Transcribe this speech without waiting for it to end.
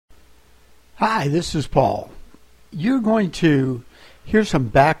Hi, this is Paul. You're going to hear some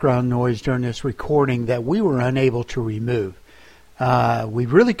background noise during this recording that we were unable to remove. We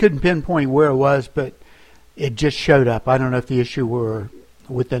really couldn't pinpoint where it was, but it just showed up. I don't know if the issue were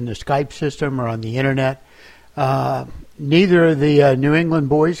within the Skype system or on the internet. Neither of the New England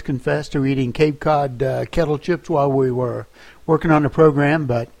boys confessed to eating Cape Cod kettle chips while we were working on the program,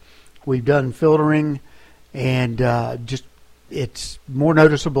 but we've done filtering and just it's more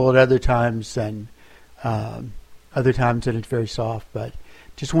noticeable at other times than it's very soft. But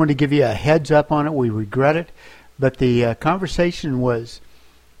just wanted to give you a heads up on it. We regret it, but the conversation was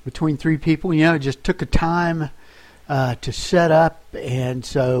between three people. You know, it just took a time to set up, and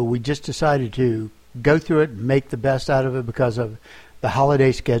so we just decided to go through it and make the best out of it because of the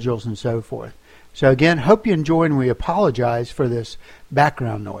holiday schedules and so forth. So again, hope you enjoy, and we apologize for this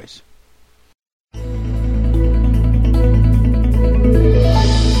background noise.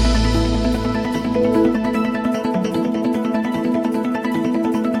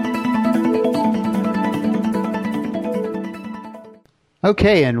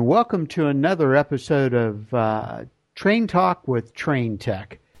 Okay, and welcome to another episode of Train Talk with Train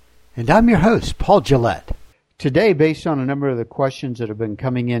Tech. And I'm your host, Paul Gillette. Today, based on a number of the questions that have been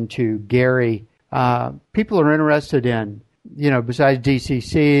coming into Gary, people are interested in, besides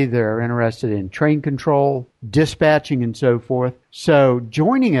DCC, they're interested in train control, dispatching, and so forth. So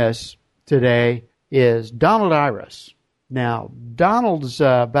joining us today is Donald Iris. Now, Donald's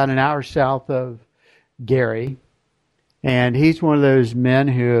about an hour south of Gary, and he's one of those men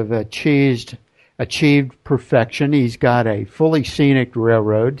who have achieved perfection. He's got a fully scenic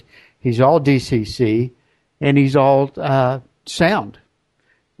railroad. He's all DCC, and he's all sound.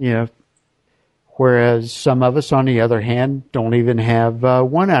 Whereas some of us, on the other hand, don't even have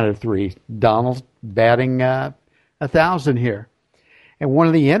 1 out of 3. Donald's batting 1,000 here. And one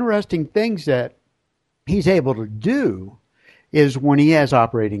of the interesting things that he's able to do is when he has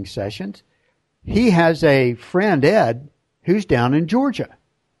operating sessions, he has a friend, Ed, who's down in Georgia,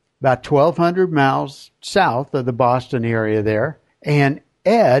 about 1,200 miles south of the Boston area there. And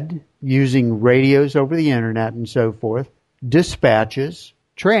Ed, using radios over the internet and so forth, dispatches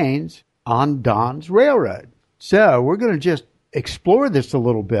trains on Don's railroad. So we're going to just explore this a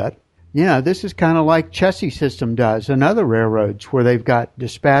little bit. This is kind of like Chessie System does and other railroads where they've got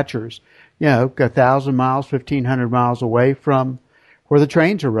dispatchers, 1,000 miles, 1,500 miles away from where the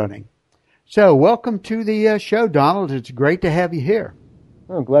trains are running. So welcome to the show, Donald. It's great to have you here.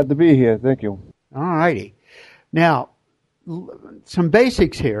 I'm glad to be here. Thank you. All righty. Now, some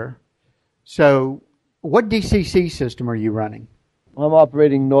basics here. So what DCC system are you running? I'm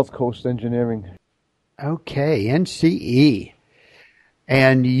operating North Coast Engineering. Okay, NCE.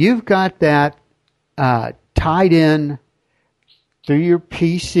 And you've got that tied in through your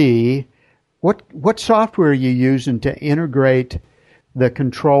PC. What software are you using to integrate the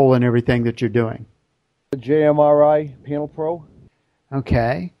control and everything that you're doing? The JMRI Panel Pro.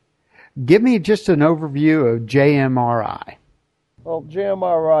 Okay. Give me just an overview of JMRI. Well,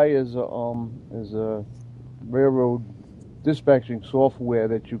 JMRI is a railroad dispatching software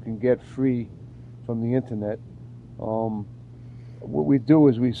that you can get free from the internet. What we do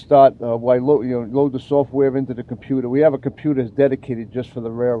is we start load the software into the computer. We have a computer that's dedicated just for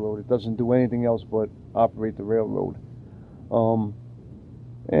the railroad. It doesn't do anything else but operate the railroad.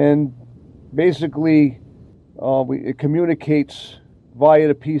 And basically, it communicates via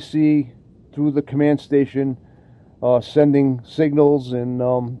the PC through the command station, sending signals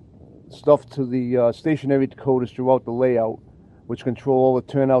and stuff to the stationary decoders throughout the layout, which control all the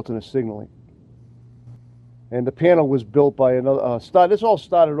turnouts and the signaling. And the panel was built by another. This all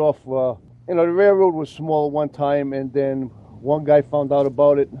started off. The railroad was small at one time, and then one guy found out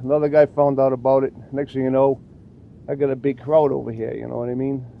about it. Another guy found out about it. Next thing you know, I got a big crowd over here. You know what I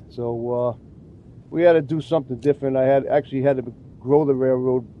mean? So we had to do something different. I had to grow the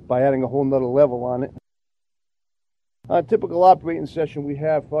railroad by adding a whole nother level on it. On a typical operating session, we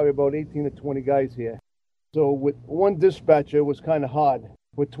have probably about 18 to 20 guys here. So with one dispatcher, it was kind of hard.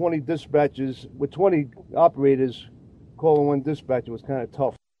 With 20 operators, calling one dispatcher was kind of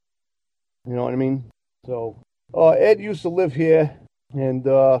tough. You know what I mean? So Ed used to live here, and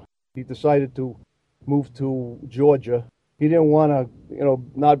he decided to move to Georgia. He didn't want to,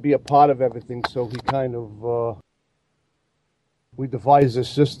 not be a part of everything, so he kind of, we devised a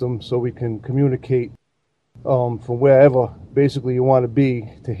system so we can communicate from wherever basically you want to be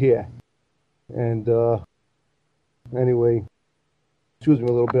to here. And anyway, excuse me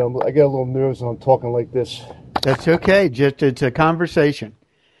a little bit. I get a little nervous when I'm talking like this. That's okay. Just it's a conversation.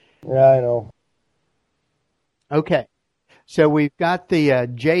 Yeah, I know. Okay. So we've got the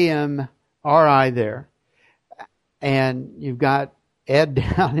JMRI RI there, and you've got Ed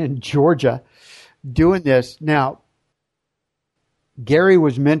down in Georgia doing this. Now, Gary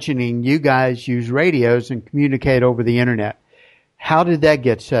was mentioning you guys use radios and communicate over the internet. How did that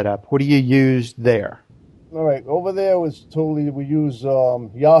get set up? What do you use there? All right, over there was we use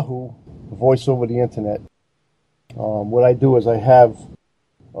Yahoo, voice over the internet. What I do is I have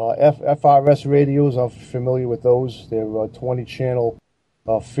FRS radios. I'm familiar with those. They're 20-channel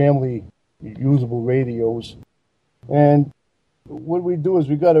family usable radios. And what we do is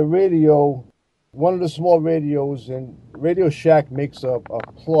we got a radio, one of the small radios, and Radio Shack makes a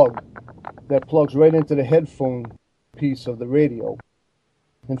plug that plugs right into the headphone piece of the radio.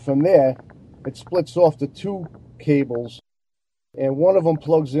 And from there, it splits off to two cables, and one of them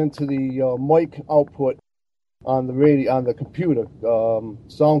plugs into the mic output on the radio, on the computer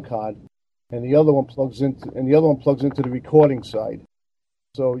sound card, and the other one plugs into the recording side.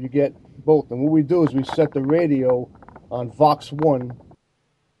 So you get both. And what we do is we set the radio on Vox 1,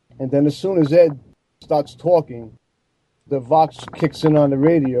 and then as soon as Ed starts talking, the Vox kicks in on the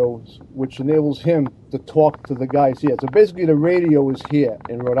radio, which enables him to talk to the guys here. So basically the radio is here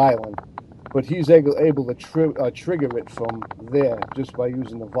in Rhode Island, but he's able to trigger it from there just by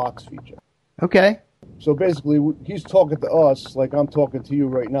using the Vox feature. Okay. So basically he's talking to us like I'm talking to you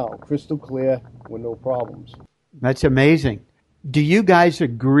right now, crystal clear with no problems. That's amazing. Do you guys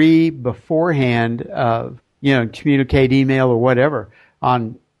agree beforehand communicate, email, or whatever,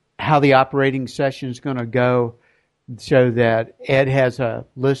 on how the operating session is going to go, so that Ed has a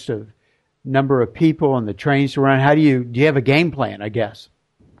list of number of people and the trains to run? How do you have a game plan, I guess?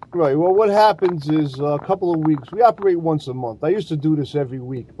 Right. Well, what happens is a couple of weeks. We operate once a month. I used to do this every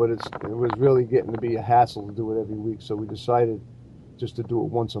week, but it was really getting to be a hassle to do it every week. So we decided just to do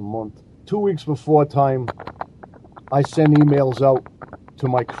it once a month. 2 weeks before time, I send emails out to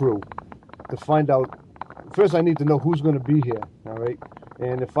my crew to find out. First, I need to know who's going to be here. All right.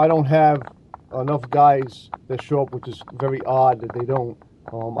 And if I don't have enough guys that show up, which is very odd that they don't,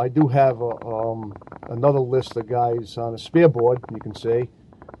 I do have another list of guys on a spare board, you can say,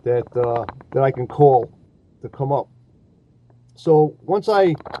 that I can call to come up. So once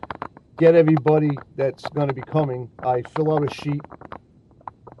I get everybody that's going to be coming, I fill out a sheet.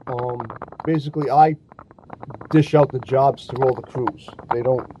 Basically, I dish out the jobs to all the crews. They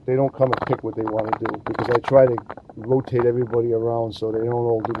don't come and pick what they want to do, because I try to rotate everybody around so they don't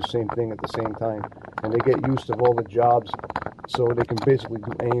all do the same thing at the same time, and they get used to all the jobs so they can basically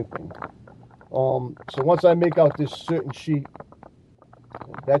do anything. So once I make out this certain sheet,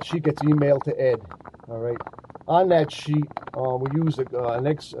 that sheet gets emailed to Ed. All right. On that sheet, we use an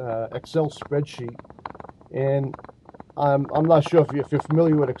Excel spreadsheet, and I'm not sure if you're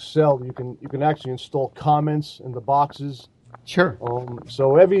familiar with Excel. You can actually install comments in the boxes. Sure.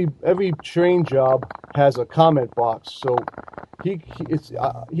 So every train job has a comment box. So he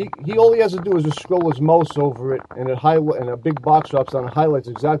all he has to do is just scroll his mouse over it, and and a big box drops down and highlights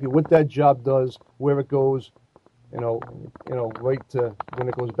exactly what that job does, where it goes, right to when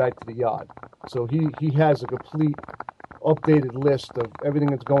it goes back to the yard. So he has a complete updated list of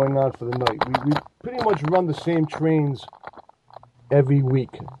everything that's going on for the night. We pretty much run the same trains every week,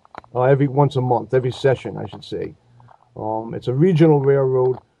 every once a month, every session, I should say. It's a regional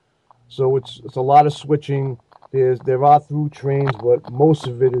railroad, so it's a lot of switching. There are through trains, but most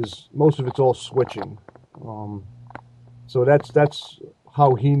of it's all switching. So that's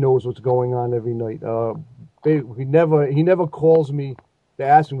how he knows what's going on every night. He never calls me to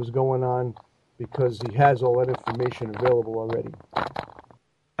ask me what's going on, because he has all that information available already.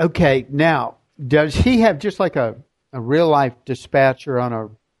 Okay, now, does he have, just like a real-life dispatcher on a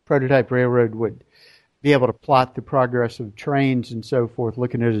prototype railroad would be able to plot the progress of trains and so forth,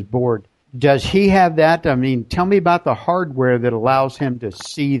 looking at his board, does he have that? I mean, tell me about the hardware that allows him to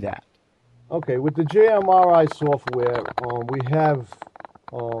see that. Okay, with the JMRI software, we have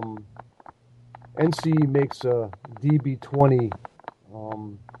NCE makes a DB20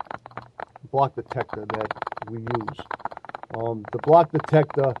 block detector that we use. The block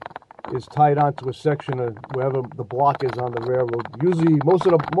detector is tied onto a section of wherever the block is on the railroad. Usually, most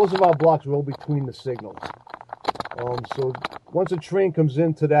of our blocks roll between the signals. So once a train comes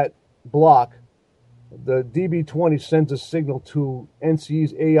into that block, the DB20 sends a signal to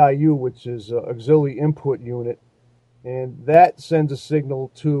NCE's AIU, which is Auxiliary Input Unit, and that sends a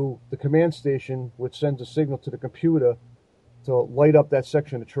signal to the command station, which sends a signal to the computer to light up that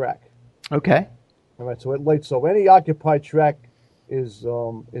section of track. Okay. All right. So it lights. So any occupied track is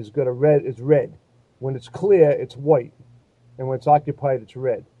red. When it's clear, it's white, and when it's occupied, it's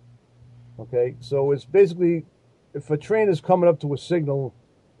red. Okay. So it's basically, if a train is coming up to a signal,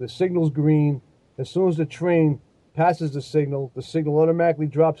 the signal's green. As soon as the train passes the signal automatically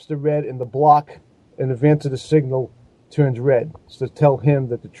drops to red, and the block in advance of the signal turns red. It's to tell him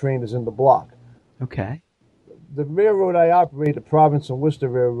that the train is in the block. Okay. The railroad I operate, the Providence and Worcester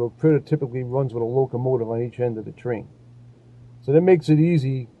Railroad, prototypically runs with a locomotive on each end of the train. So that makes it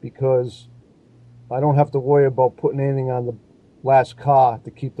easy because I don't have to worry about putting anything on the last car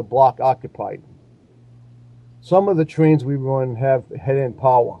to keep the block occupied. Some of the trains we run have head-end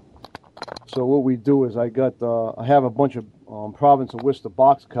power. So what we do is I have a bunch of Providence and Worcester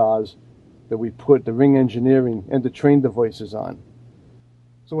box cars that we put the Ring Engineering and the train devices on.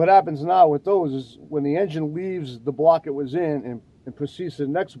 So what happens now with those is when the engine leaves the block it was in and proceeds to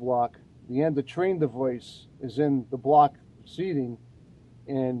the next block, the end of train device is in the block seating,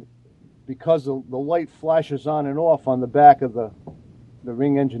 and because the light flashes on and off on the back of the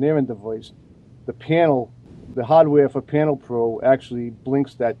Ring Engineering device, the hardware for Panel Pro actually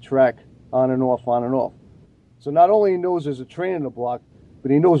blinks that track on and off, on and off. So not only he knows there's a train in the block,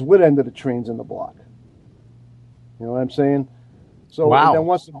 but he knows what end of the train's in the block. You know what I'm saying? So wow. then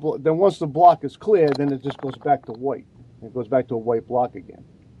once the block is clear, then it just goes back to white. It goes back to a white block again.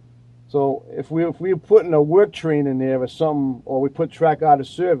 So if we're putting a work train in there or something, or we put track out of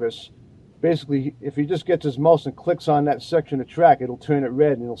service, basically if he just gets his mouse and clicks on that section of track, it'll turn it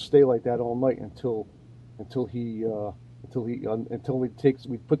red and it'll stay like that all night until we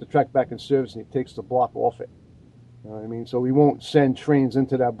put the track back in service and he takes the block off it. You know what I mean? So we won't send trains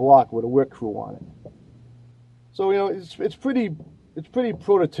into that block with a work crew on it. So it's pretty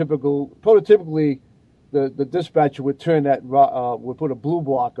prototypical. Prototypically, the dispatcher would turn that would put a blue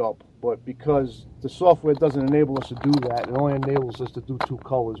block up, but because the software doesn't enable us to do that, it only enables us to do two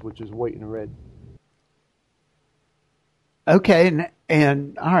colors, which is white and red. Okay,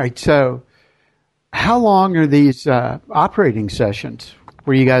 and all right. So, how long are these operating sessions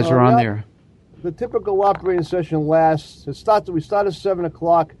where you guys are on there? The typical operating session lasts. We start at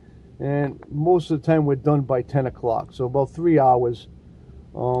 7:00, and most of the time we're done by 10 o'clock. So about 3 hours.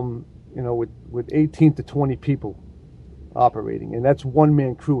 With 18 to 20 people operating, and that's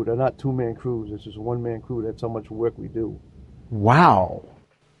one-man crew. They're not two-man crews. It's just a one-man crew. That's how much work we do. Wow.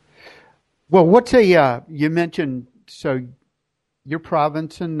 Well, what's you mentioned, so your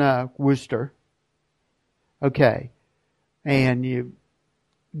Providence and Worcester. Okay. And you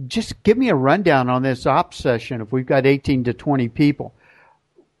just give me a rundown on this ops session. If we've got 18 to 20 people,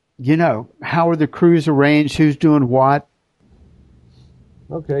 how are the crews arranged? Who's doing what?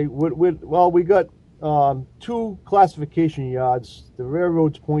 Okay. We got two classification yards. The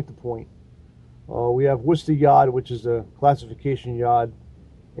railroad's point to point. We have Worcester Yard, which is a classification yard,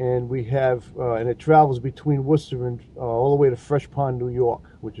 and we have and it travels between Worcester and all the way to Fresh Pond, New York,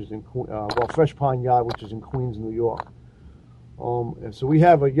 which is in Fresh Pond Yard, which is in Queens, New York. And so we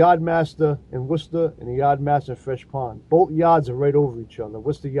have a yard master in Worcester and a yard master in Fresh Pond. Both yards are right over each other.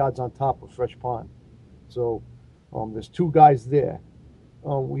 Worcester Yard's on top of Fresh Pond, so there's two guys there.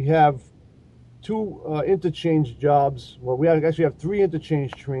 We have two interchange jobs. Well, we actually have three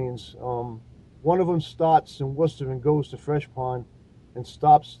interchange trains. One of them starts in Worcester and goes to Fresh Pond and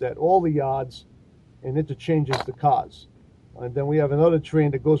stops at all the yards and interchanges the cars. And then we have another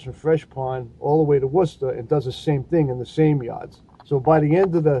train that goes from Fresh Pond all the way to Worcester and does the same thing in the same yards. So by the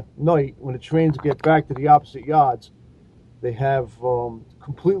end of the night, when the trains get back to the opposite yards, they have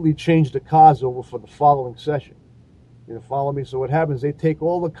completely changed the cars over for the following session. Follow me? So what happens, they take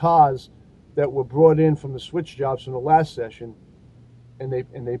all the cars that were brought in from the switch jobs from the last session, and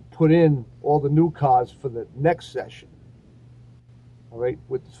they put in all the new cars for the next session. All right,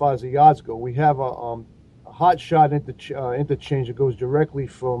 as far as the yards go, we have a hot shot interchange that goes directly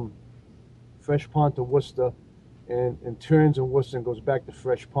from Fresh Pond to Worcester and turns in Worcester and goes back to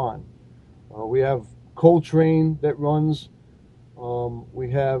Fresh Pond. We have Coltrane that runs. We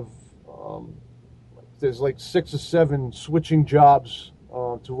have there's like 6 or 7 switching jobs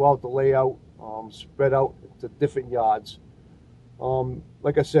throughout the layout, spread out to different yards.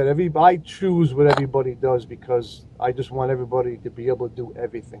 Like I said, I choose what everybody does because I just want everybody to be able to do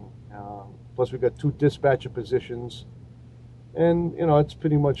everything. Plus, we've got 2 dispatcher positions, and that's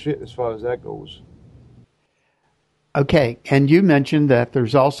pretty much it as far as that goes. Okay, and you mentioned that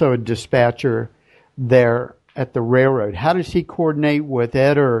there's also a dispatcher there at the railroad. How does he coordinate with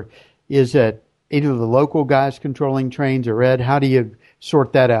Ed, or is it either the local guys controlling trains or Ed? How do you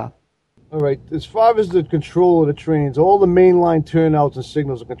sort that out? All right. As far as the control of the trains, all the mainline turnouts and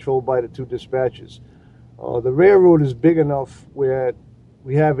signals are controlled by the 2 dispatchers. The railroad is big enough where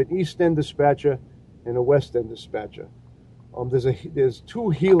we have an east end dispatcher and a west end dispatcher. There's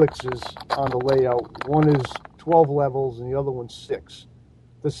 2 helixes on the layout. One is 12 levels and the other one's 6.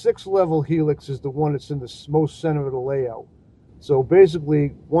 the 6th-level helix is the one that's in the most center of the layout. So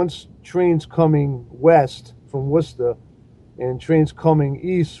basically, once trains coming west from Worcester and trains coming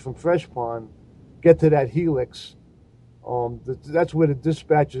east from Fresh Pond get to that helix, that's where the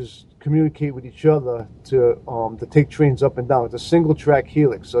dispatchers communicate with each other to take trains up and down. It's a single-track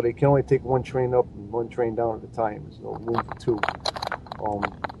helix, so they can only take one train up and one train down at a time. There's no room for two.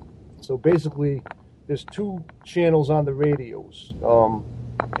 So basically, there's 2 channels on the radios,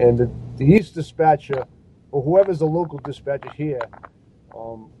 and the east dispatcher, or whoever's the local dispatcher here,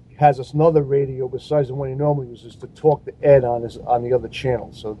 has another radio besides the one he normally uses to talk to Ed on the other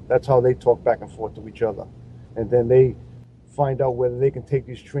channel. So that's how they talk back and forth to each other, and then they find out whether they can take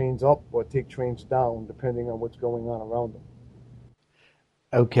these trains up or take trains down, depending on what's going on around them.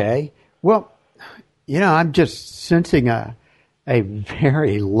 Okay. Well, I'm just sensing a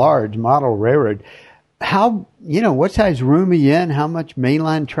very large model railroad. How, what size room are you in? How much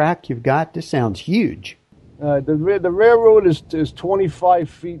mainline track you've got? This sounds huge. The railroad is 25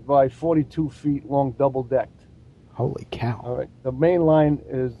 feet by 42 feet long, double decked. Holy cow! All right. The main line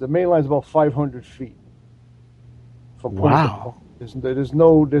is about 500 feet. Wow. There's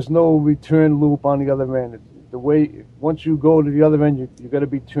no return loop on the other end. The way once you go to the other end, you got to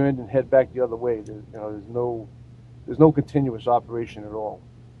be turned and head back the other way. There's no continuous operation at all.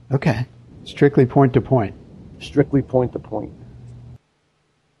 Okay. Strictly point to point. Strictly point to point.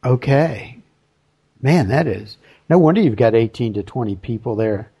 Okay. Man, that is no wonder you've got 18 to 20 people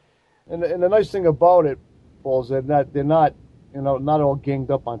there. And the nice thing about it, Paul, is they're not not all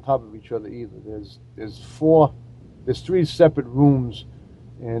ganged up on top of each other either. There's 3 separate rooms,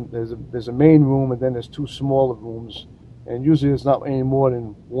 and there's a main room, and then there's 2 smaller rooms, and usually there's not any more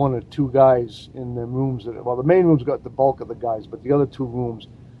than 1 or 2 guys in the rooms. The main room's got the bulk of the guys, but the other 2 rooms,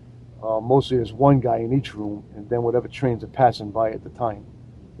 mostly there's 1 guy in each room, and then whatever trains are passing by at the time.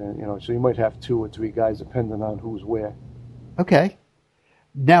 And, so you might have 2 or 3 guys depending on who's where. Okay.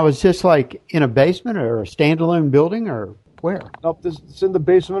 Now, is this like in a basement or a standalone building or where? Nope, it's in the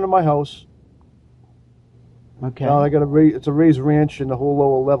basement of my house. Okay. Now it's a raised ranch, and the whole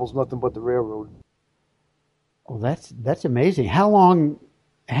lower level's nothing but the railroad. Well, that's amazing. How long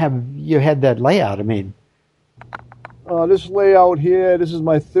have you had that layout? I mean, this layout here, this is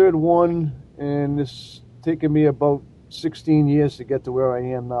my 3rd one, and it's taken me about 16 years to get to where I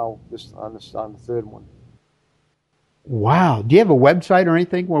am now. On the 3rd one. Wow. Do you have a website or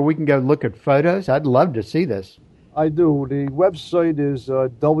anything where we can go look at photos? I'd love to see this. I do. The website is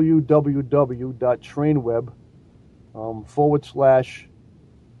www.trainweb /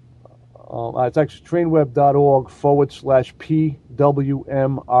 it's actually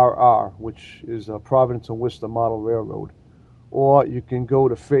trainweb.org/PWMRR, which is Providence and Worcester Model Railroad. Or you can go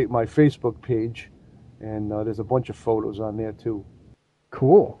to my Facebook page, and there's a bunch of photos on there too.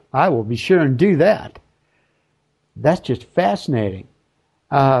 Cool. I will be sure and do that. That's just fascinating.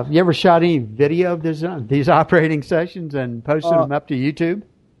 You ever shot any video of these operating sessions and posted them up to YouTube?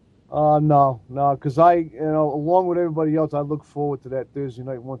 No, because along with everybody else, I look forward to that Thursday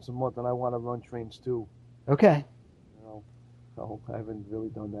night once a month, and I want to run trains too. Okay. So I haven't really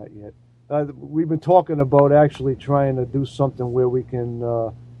done that yet. We've been talking about actually trying to do something where we can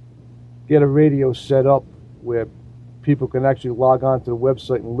get a radio set up where people can actually log on to the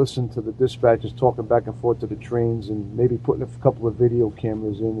website and listen to the dispatchers talking back and forth to the trains, and maybe putting a couple of video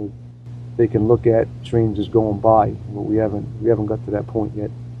cameras in and they can look at trains as going by. But we haven't got to that point yet.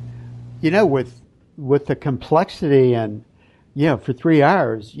 With the complexity and for 3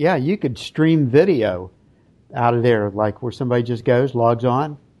 hours, you could stream video out of there, like where somebody just goes, logs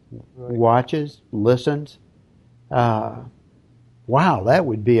on, right, watches, listens. Wow, that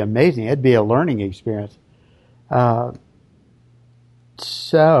would be amazing. It'd be a learning experience.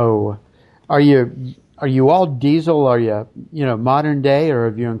 So, are you all diesel? Are you modern day, or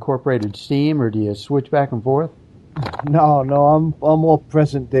have you incorporated steam, or do you switch back and forth? No, I'm all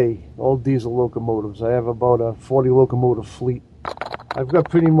present day, all diesel locomotives. I have about a 40 locomotive fleet. I've got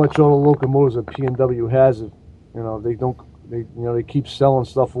pretty much all the locomotives that P&W has. They keep selling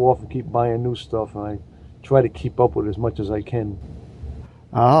stuff off and keep buying new stuff, and I try to keep up with it as much as I can.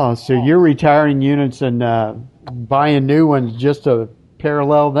 Oh, so you're retiring units and buying new ones just to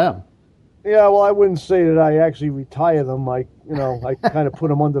parallel them? Yeah, well, I wouldn't say that I actually retire them. I kind of put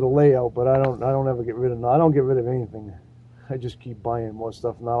them under the layout, but I don't ever get rid of them. I don't get rid of anything. I just keep buying more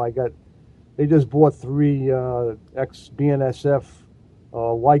stuff now. They just bought 3 ex-BNSF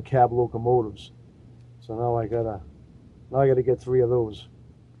white cab locomotives, so now I gotta get 3 of those.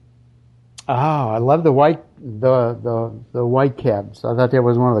 Oh, I love the white cabs. I thought that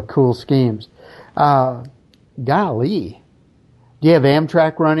was one of the cool schemes. Golly, Do you have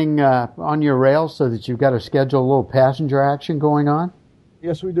Amtrak running on your rails so that you've got to schedule a little passenger action going on?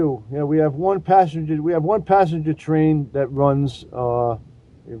 Yes, we do. Yeah, we have one passenger. We have one passenger train that runs.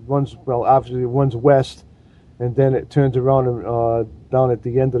 It runs well. Obviously, it runs west, and then it turns around and down at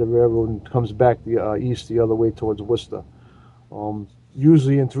the end of the railroad and comes back the east the other way towards Worcester.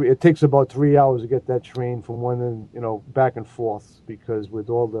 Usually it takes about 3 hours to get that train from one end, back and forth, because with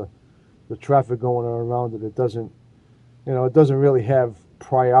all the traffic going on around it, it doesn't really have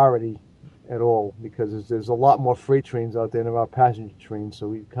priority at all, because there's a lot more freight trains out there than there are passenger trains. So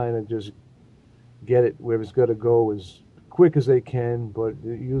we kind of just get it where it's got to go as quick as they can, but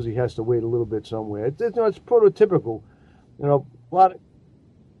it usually has to wait a little bit somewhere. It's prototypical, a lot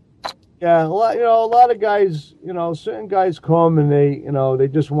of guys, certain guys come and they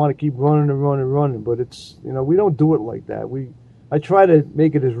just want to keep running and running and running, but it's, we don't do it like that. I try to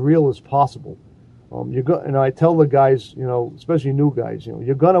make it as real as possible. I tell the guys, especially new guys,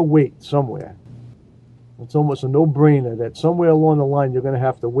 you're gonna wait somewhere. It's almost a no-brainer that somewhere along the line you're gonna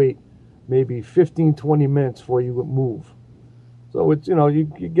have to wait maybe 15, 20 minutes before you move. So it's, you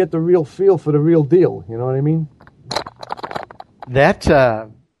get the real feel for the real deal. You know what I mean?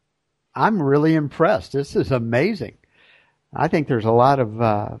 I'm really impressed. This is amazing. I think there's a lot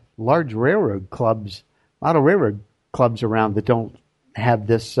of large railroad clubs, around that don't have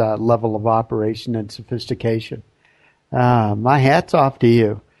this level of operation and sophistication. My hat's off to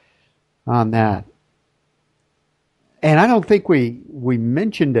you on that. And I don't think we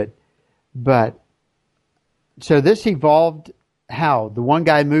mentioned it, but so this evolved how? The one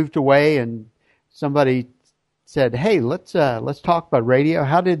guy moved away and somebody said, "Hey, let's talk about radio."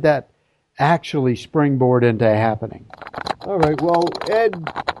 How did that actually springboard into happening? All right. Well, Ed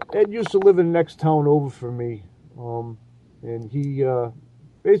used to live in the next town over from me, and he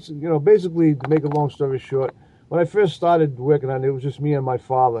basically, to make a long story short, when I first started working on it, it was just me and my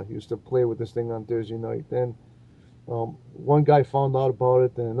father. He used to play with this thing on Thursday night. Then one guy found out about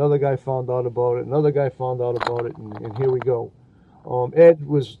it, then another guy found out about it, another guy found out about it, and here we go. Ed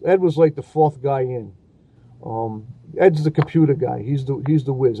was like the fourth guy in. Ed's the computer guy. He's the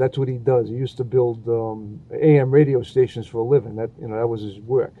whiz. That's what he does. He used to build AM radio stations for a living. That was his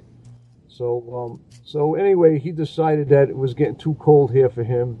work. So anyway, he decided that it was getting too cold here for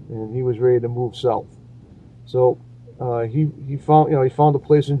him, and he was ready to move south. So he found a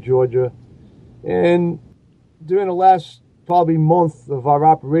place in Georgia, and during the last probably month of our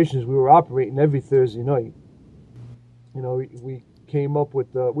operations, we were operating every Thursday night. We came up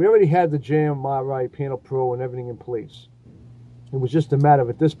with we already had the JMRI Panel Pro and everything in place. It was just a matter of,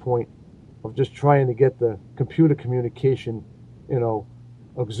 at this point, of just trying to get the computer communication,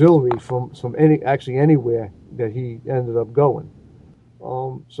 auxiliary from anywhere that he ended up going.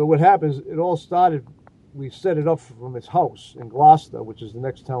 So what happens? It all started. We set it up from his house in Gloucester, which is the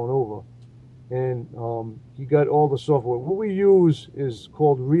next town over, and he got all the software. What we use is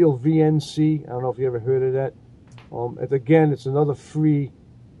called Real VNC. I don't know if you ever heard of that. It's another free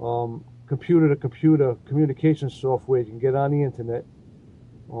computer-to-computer communication software you can get on the internet.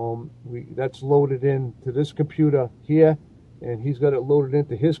 That's loaded into this computer here, and he's got it loaded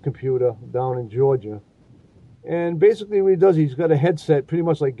into his computer down in Georgia. And basically what he does, he's got a headset pretty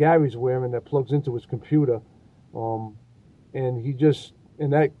much like Gary's wearing that plugs into his computer, and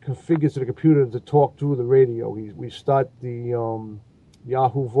that configures the computer to talk through the radio. We start the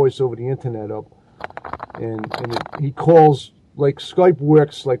Yahoo voice over the internet up, and he calls, like Skype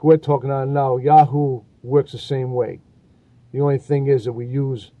works like we're talking on now. Yahoo works the same way. The only thing is that we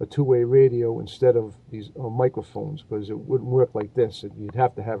use a two-way radio instead of these microphones, because it wouldn't work like this. You'd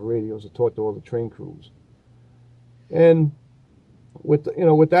have to have radios to talk to all the train crews. And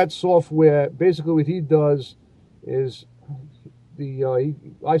with that software, basically what he does is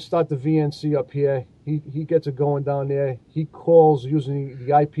I start the VNC up here. He gets it going down there. He calls using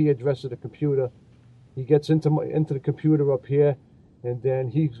the IP address of the computer. He gets into the computer up here, and then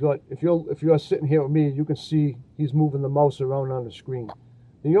he's got. If you're sitting here with me, you can see he's moving the mouse around on the screen.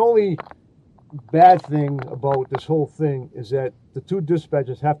 The only bad thing about this whole thing is that the two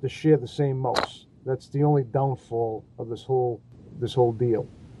dispatchers have to share the same mouse. That's the only downfall of this whole deal.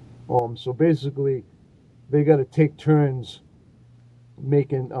 So basically, they got to take turns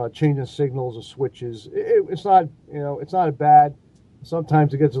making changing signals or switches. It's not a bad.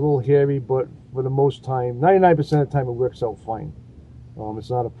 Sometimes it gets a little hairy, but for the most time, 99% of the time, it works out fine.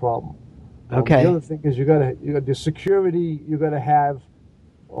 It's not a problem. Okay. The other thing is you got the security you got to have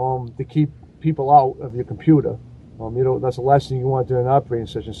to keep people out of your computer. That's the last thing you want during an operating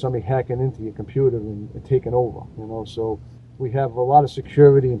session, somebody hacking into your computer and taking over. So we have a lot of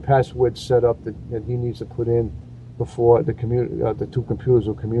security and passwords set up that he needs to put in. before the two computers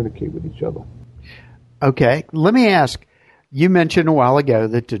will communicate with each other. Okay, let me ask. You mentioned a while ago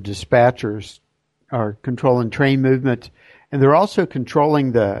that the dispatchers are controlling train movement, and they're also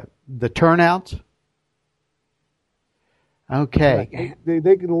controlling the turnouts. Okay.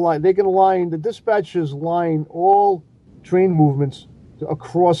 They can align. The dispatchers line all train movements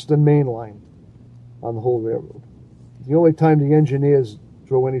across the main line on the whole railroad. The only time the engineers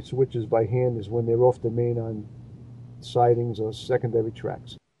throw any switches by hand is when they're off the main on sidings or secondary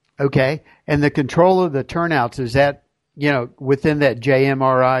tracks. Okay, and the control of the turnouts, is that, within that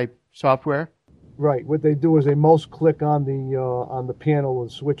JMRI software? Right. What they do is they mouse click on the panel of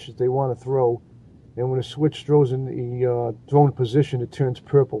the switch that they want to throw, and when a switch throws in the thrown position, it turns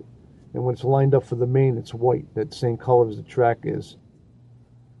purple, and when it's lined up for the main, it's white. That same color as the track is.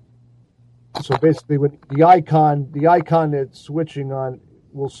 So basically, when the icon that's switching on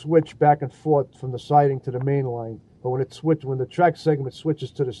will switch back and forth from the siding to the main line. But when the track segment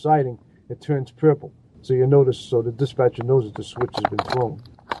switches to the siding, it turns purple. So the dispatcher knows that the switch has been thrown.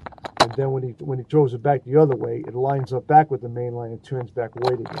 And then when he throws it back the other way, it lines up back with the main line and turns back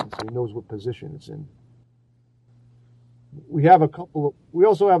white again, so he knows what position it's in. We have one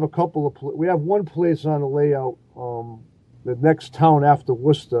place on the layout. The next town after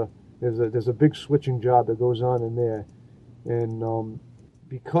Worcester, there's a big switching job that goes on in there, and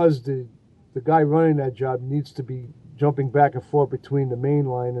because the guy running that job needs to be jumping back and forth between the main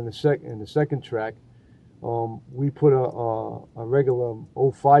line and the second track, we put a regular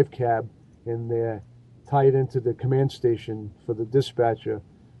 05 cab in there, tie it into the command station for the dispatcher,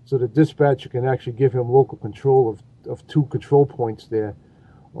 so the dispatcher can actually give him local control of two control points there.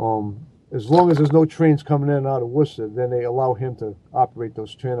 As long as there's no trains coming in and out of Worcester, then they allow him to operate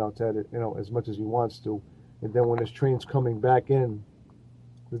those turnouts at it, as much as he wants to. And then when there's trains coming back in,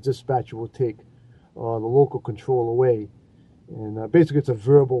 the dispatcher will take the local control away. And basically, it's a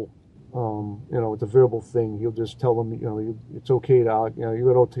verbal, it's a verbal thing. He'll just tell them, it's okay you got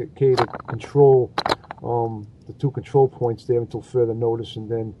okay to control the two control points there until further notice,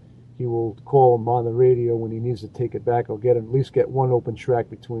 and then he will call him on the radio when he needs to take it back, or at least get one open track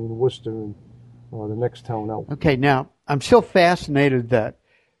between Worcester and the next town out. Okay, now I'm still fascinated that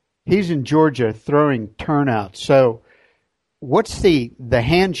he's in Georgia throwing turnouts. So what's the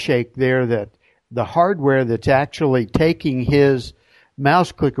handshake there, that the hardware that's actually taking his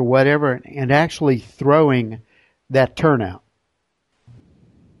mouse click or whatever and actually throwing that turnout?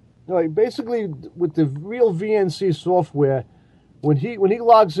 Basically, with the real VNC software, when he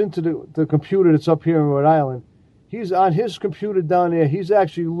logs into the computer that's up here in Rhode Island, he's on his computer down there. He's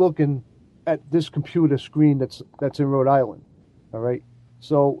actually looking at this computer screen that's in Rhode Island. All right.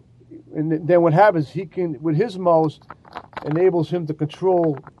 So, and then what happens? He can, with his mouse, enables him to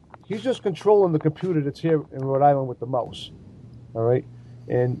control. He's just controlling the computer that's here in Rhode Island with the mouse. All right.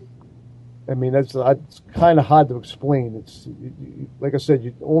 And I mean, it's kind of hard to explain. It's like I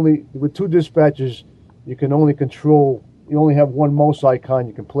said, with two dispatchers, you can only control. You only have one mouse icon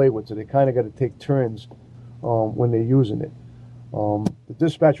you can play with, so they kind of got to take turns when they're using it. The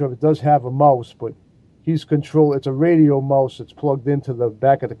dispatcher of it does have a mouse, but it's a radio mouse that's plugged into the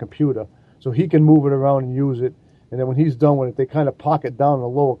back of the computer, so he can move it around and use it. And then when he's done with it, they kind of park it down in the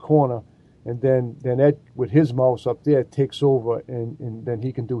lower corner, and then Ed, with his mouse up there, takes over, and then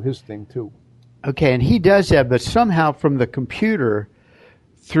he can do his thing too. Okay, and he does that, but somehow from the computer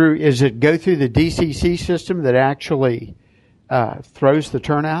does it go through the DCC system that actually throws the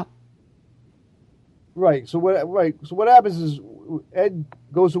turnout? Right. So what happens is Ed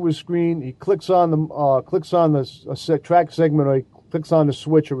goes to his screen. He clicks on the track segment, or he clicks on the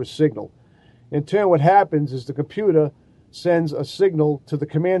switch or a signal. In turn, what happens is the computer sends a signal to the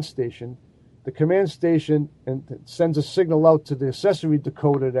command station. The command station sends a signal out to the accessory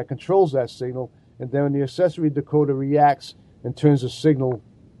decoder that controls that signal, and then the accessory decoder reacts and turns the signal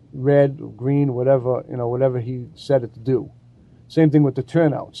red, green, whatever he set it to do. Same thing with the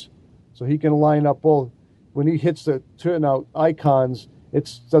turnouts. So he can line up both. When he hits the turnout icons,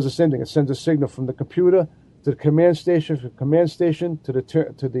 it does the same thing. It sends a signal from the computer to the command station, from the command station to the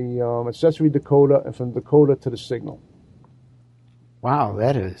accessory decoder, and from the decoder to the signal. Wow,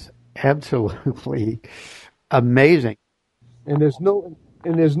 that is absolutely amazing. And there's no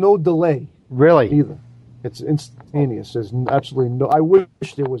delay. Really? Either. It's instantaneous. There's absolutely no. I wish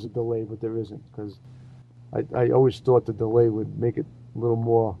there was a delay, but there isn't, because I always thought the delay would make it a little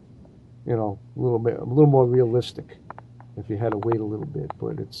more, a little more realistic if you had to wait a little bit.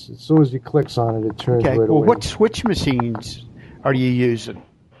 But as soon as he clicks on it, it turns right away. Well, what switch machines are you using?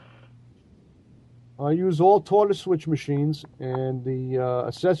 I use all Tortoise switch machines, and the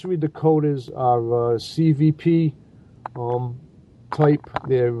accessory decoders are CVP um, type.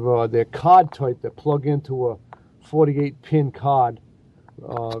 They're card type that plug into a 48 pin card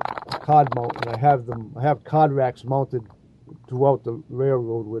mount, and I have card racks mounted throughout the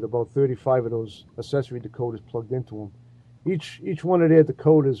railroad with about 35 of those accessory decoders plugged into them. Each one of their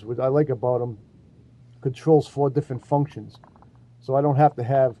decoders, what I like about them, controls 4 different functions. So I don't have to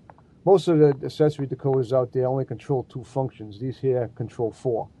have, most of the accessory decoders out there only control 2 functions. These here control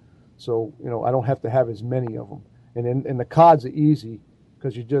 4. So, I don't have to have as many of them. And the cards are easy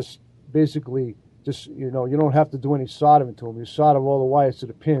because you just basically you don't have to do any soldering to them. You solder all the wires to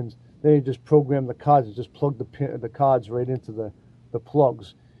the pins. Then you just program the cards and just plug the cards right into the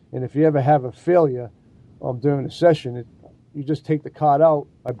plugs. And if you ever have a failure during the session, you just take the card out.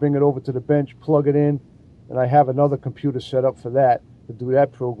 I bring it over to the bench, plug it in, and I have another computer set up for that to do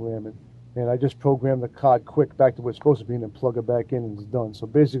that programming. And I just program the card quick back to where it's supposed to be and then plug it back in and it's done. So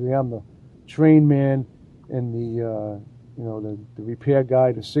basically I'm the train man and the repair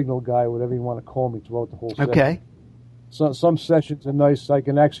guy, the signal guy, whatever you want to call me throughout the whole session. Okay. So some sessions are nice. I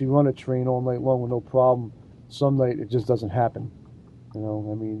can actually run a train all night long with no problem. Some night it just doesn't happen.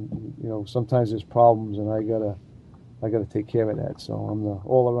 Sometimes there's problems and I gotta take care of that. So I'm the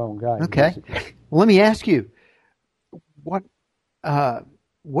all around guy. Okay. Basically. Well, let me ask you,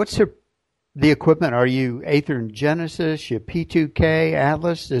 what's the equipment? Are you Aether and Genesis, you P2K,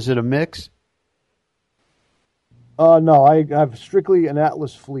 Atlas? Is it a mix? No, I have strictly an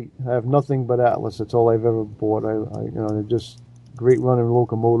Atlas fleet. I have nothing but Atlas. That's all I've ever bought. They're just great running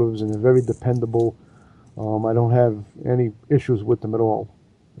locomotives and they're very dependable. I don't have any issues with them at all.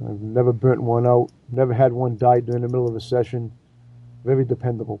 I've never burnt one out. Never had one die during the middle of a session. Very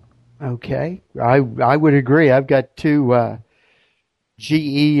dependable. Okay, I would agree. I've got 2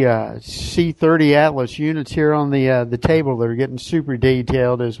 GE C30 Atlas units here on the table that are getting super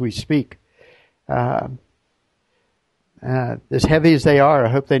detailed as we speak. As heavy as they are, I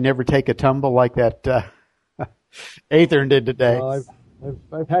hope they never take a tumble like that Aether did today.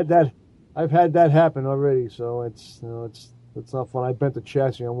 I've had that. I've had that happen already, so it's not fun. I bent the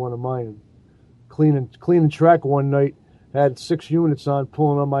chassis on one of mine, cleaning track one night. Had 6 units on,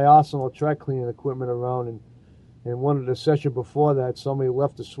 pulling on my Arsenal track cleaning equipment around, and one of the session before that, somebody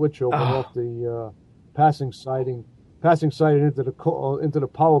left the switch open off the passing siding into the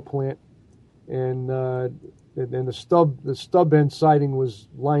power plant, and the stub end siding was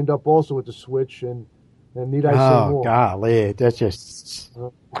lined up also with the switch, and need I say more? Oh golly, that's just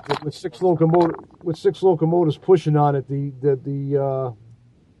with 6 locomotives pushing on it, the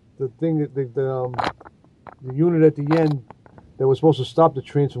thing that the unit at the end that was supposed to stop the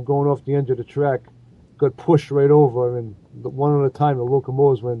trains from going off the edge of the track got pushed right over, and one at a time the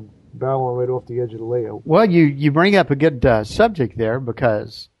locomotives went barreling right off the edge of the layout. Well, you bring up a good subject there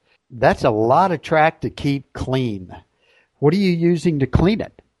because that's a lot of track to keep clean. What are you using to clean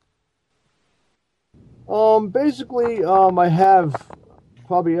it? Basically, I have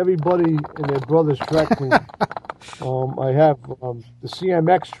probably everybody and their brother's track cleaning. I have the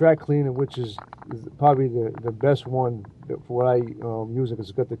CMX track cleaner, which is probably the best one for what I use it because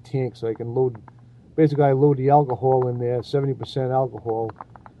it's got the tank, so I can load. Basically, I load the alcohol in there, 70% alcohol.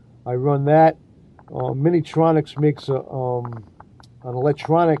 I run that. Minitronics makes an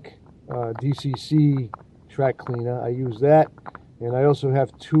electronic DCC track cleaner. I use that, and I also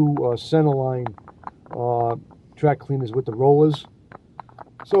have 2 Centerline track cleaners with the rollers.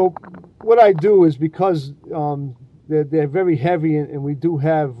 So what I do is because they're very heavy and we do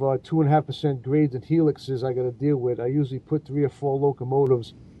have 2.5% grades and helixes I got to deal with, I usually put 3 or 4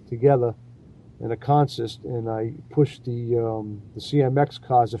 locomotives together in a consist, and I push the CMX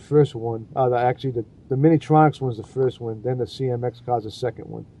cars, the first one. Actually, the Minitronics one's the first one, then the CMX cars the second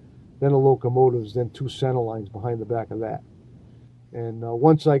one, then the locomotives, then 2 center lines behind the back of that. And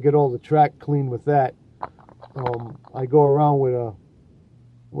once I get all the track clean with that, I go around with a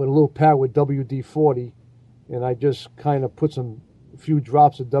little pad with WD-40, and I just kind of put a few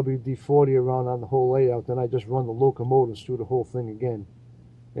drops of WD-40 around on the whole layout. Then I just run the locomotives through the whole thing again.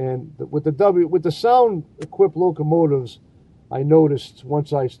 And with the sound equipped locomotives, I noticed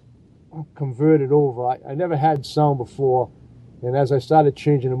once I converted over, I never had sound before, and as I started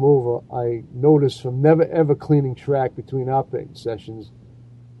changing them over, I noticed from never ever cleaning track between operating sessions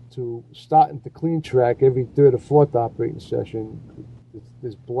to starting to clean track every 3rd or 4th operating session.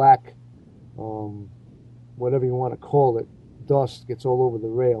 This black, whatever you want to call it, dust gets all over the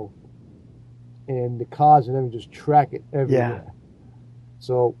rail, and the cars and everything just track it everywhere. Yeah.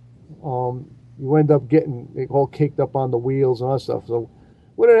 So you end up getting it all caked up on the wheels and all that stuff. So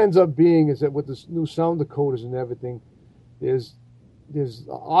what it ends up being is that with this new sound decoders and everything, there's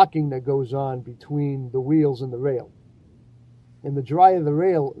arcing that goes on between the wheels and the rail. And the drier the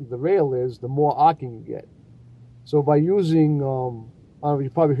rail is, the more arcing you get. So by using, I don't know, you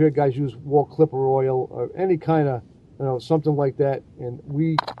probably heard guys use wall clipper oil or any kind of, something like that. And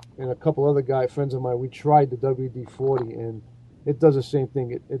we and a couple other friends of mine, we tried the WD-40, and it does the same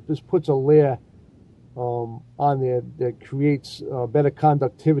thing. It just puts a layer on there that creates better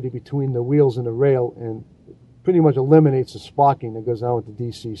conductivity between the wheels and the rail, and pretty much eliminates the sparking that goes on with the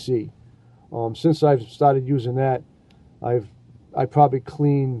DCC. Since I've started using that, I probably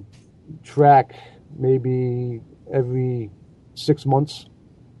clean track maybe every 6 months,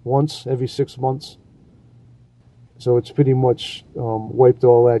 once every 6 months. So it's pretty much wiped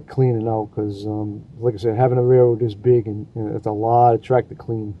all that cleaning out because, like I said, having a railroad this big and it's a lot of track to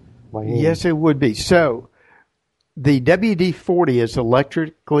clean by hand. Yes, it would be. So the WD-40 is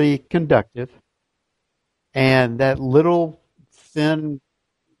electrically conductive, and that little thin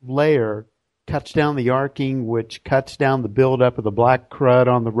layer cuts down the arcing, which cuts down the buildup of the black crud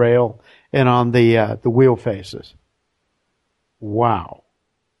on the rail and on the wheel faces. Wow.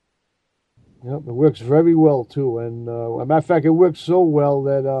 Yep, it works very well too, and as a matter of fact, it works so well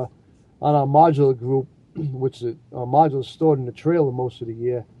that on our modular group, which our modular is stored in the trailer most of the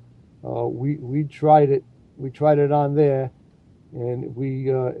year, we tried it. We tried it on there, and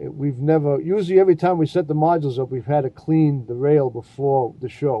we've never. Usually, every time we set the modules up, we've had to clean the rail before the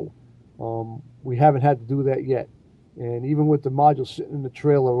show. We haven't had to do that yet, and even with the modules sitting in the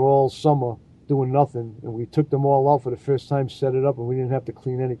trailer all summer doing nothing, and we took them all out for the first time, set it up, and we didn't have to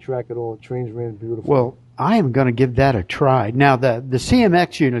clean any track at all. The trains ran beautiful. Well, I am going to give that a try. Now, the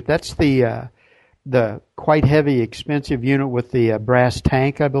CMX unit, that's the quite heavy, expensive unit with the brass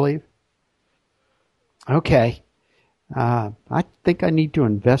tank, I believe. Okay. I think I need to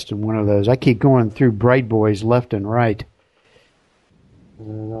invest in one of those. I keep going through Bright Boys left and right.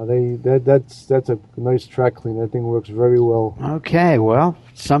 No, that's a nice track clean. That thing works very well. Okay, well,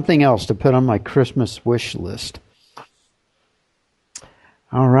 something else to put on my Christmas wish list.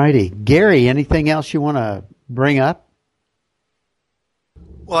 All righty. Gary, anything else you want to bring up?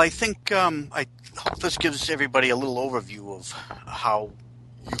 Well, I think I hope this gives everybody a little overview of how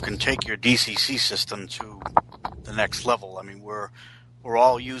you can take your DCC system to the next level. I mean, we're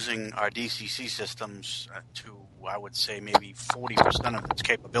all using our DCC systems to, I would say, maybe 40% of its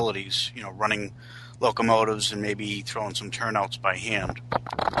capabilities, running locomotives and maybe throwing some turnouts by hand.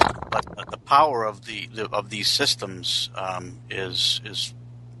 But the power of these systems is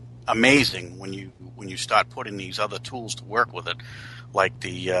amazing when you start putting these other tools to work with it, like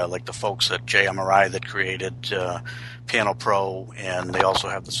the folks at JMRI that created Panel Pro, and they also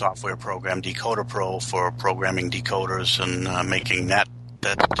have the software program Decoder Pro for programming decoders and making that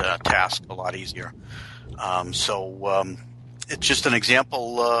task a lot easier. So it's just an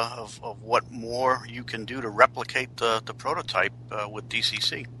example of what more you can do to replicate the prototype with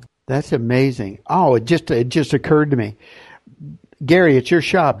DCC. That's amazing. Oh, it just occurred to me. Gary, it's your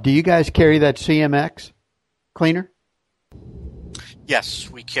shop. Do you guys carry that CMX cleaner? Yes,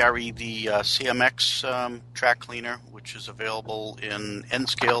 we carry the CMX track cleaner, which is available in N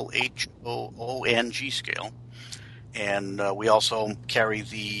scale, HOONG scale. And we also carry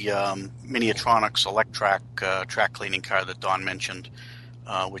the Miniatronics Electrac track cleaning car that Don mentioned,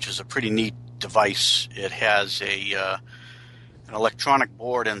 which is a pretty neat device. It has an electronic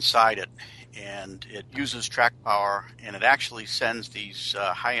board inside it, and it uses track power, and it actually sends these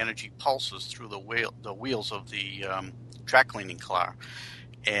high-energy pulses through the wheels of the track cleaning car.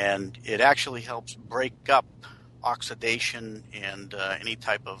 And it actually helps break up oxidation and any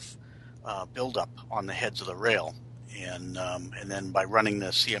type of buildup on the heads of the rail. And then by running the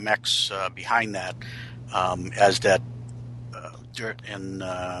CMX behind that, as that dirt and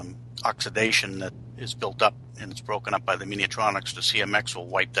oxidation that is built up and it's broken up by the Miniatronics, the CMX will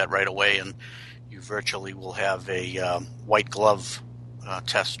wipe that right away, and you virtually will have a white glove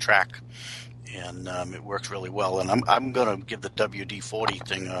test track. And it works really well. And I'm going to give the WD-40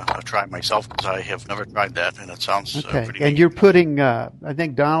 thing a try myself because I have never tried that, and it sounds pretty neat. And you're putting, I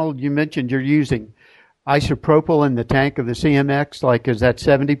think, Donald, you mentioned you're using isopropyl in the tank of the CMX. Like, is that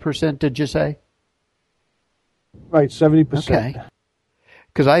 70%, did you say? Right, 70%. Okay.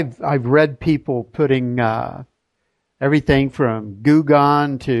 Because I've read people putting everything from Goo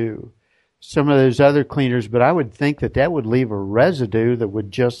Gone to some of those other cleaners, but I would think that would leave a residue that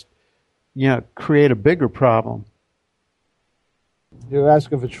would just create a bigger problem. You're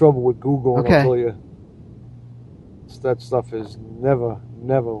asking for trouble with Google, and okay. I'll tell you, that stuff is never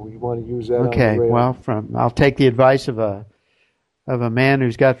we want to use that. Okay, on the rail. Well, I'll take the advice of a man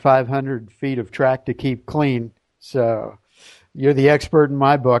who's got 500 feet of track to keep clean. So you're the expert in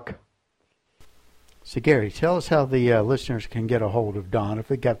my book. So, Gary, tell us how the listeners can get a hold of Don if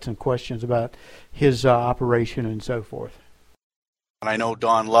they got some questions about his operation and so forth. And I know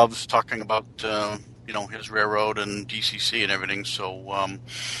Don loves talking about, his railroad and DCC and everything, so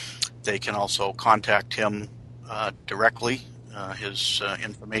they can also contact him directly. His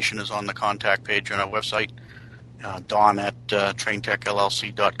information is on the contact page on our website, Don at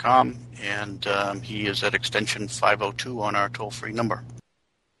traintechllc.com, and he is at extension 502 on our toll-free number.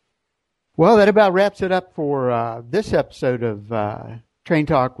 Well, that about wraps it up for this episode of Train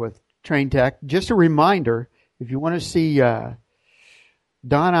Talk with Train Tech. Just a reminder, if you want to see Don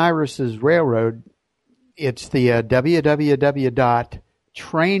Iris's railroad, it's the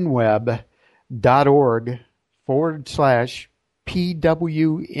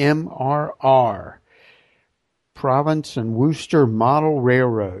www.trainweb.org/PWMRR, Province and Worcester Model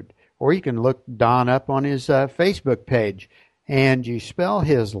Railroad. Or you can look Don up on his Facebook page. And you spell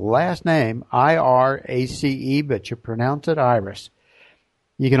his last name I-R-A-C-E, but you pronounce it Iris.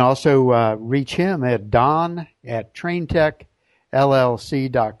 You can also reach him at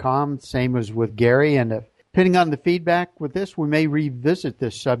don@traintechllc.com, same as with Gary. And depending on the feedback with this, we may revisit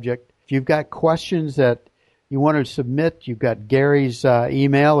this subject. If you've got questions that you want to submit, you've got Gary's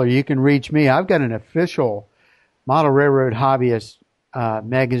email, or you can reach me. I've got an official Model Railroad Hobbyist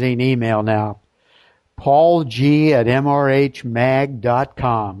magazine email now.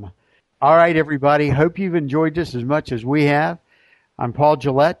 paulg@mrhmag.com. All right, everybody. Hope you've enjoyed this as much as we have. I'm Paul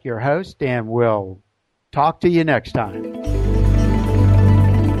Gillette, your host, and we'll talk to you next time.